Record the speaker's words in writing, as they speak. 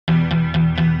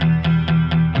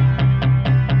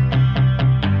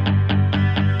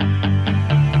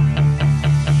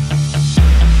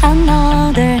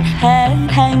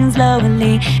hangs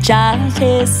slowly, just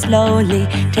is slowly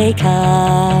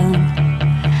taken.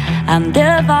 And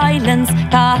the violence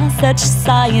caused such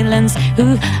silence. Who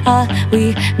are we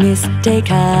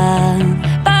mistaken?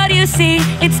 But you see,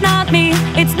 it's not me,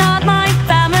 it's not my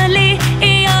family.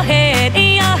 In your head,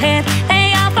 they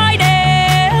are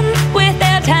fighting with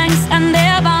their tanks and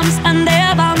their bombs and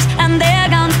their bombs and their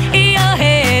guns. In your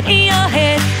head,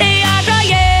 they are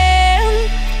trying.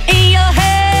 In your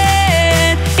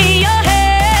head,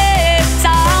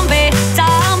 zombie,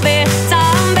 zombie,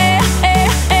 zombie.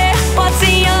 What's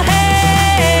in your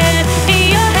head? In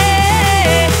your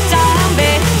head,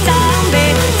 zombie,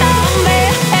 zombie, zombie.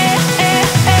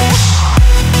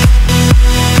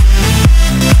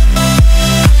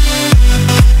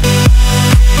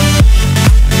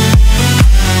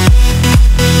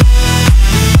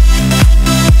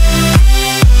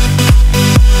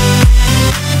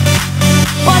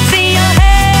 What's in your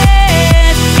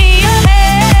head? In your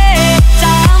head,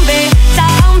 zombie,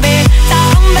 zombie,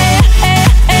 zombie.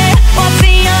 What's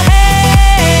in your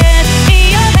head? In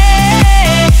your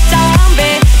head,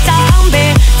 zombie,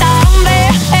 zombie, zombie.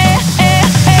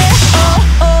 Oh,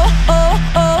 oh, oh,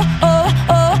 oh, oh,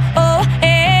 oh, oh,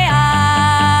 ow.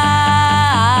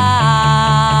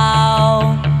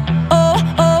 Oh,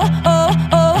 oh, oh,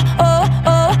 oh, oh,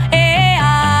 oh,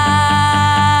 ow.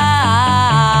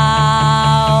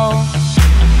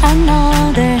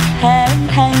 Another hand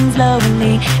hangs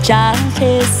slowly, just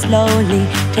is slowly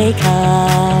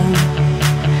taken.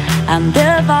 And the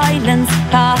violence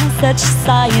caused such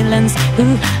silence. Who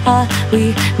are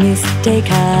we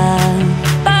mistaken?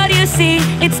 But you see,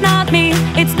 it's not me,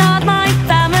 it's not my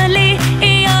family.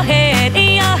 In your head,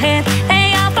 they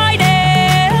are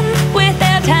fighting with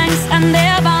their tanks and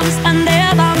their bombs and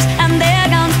their bombs.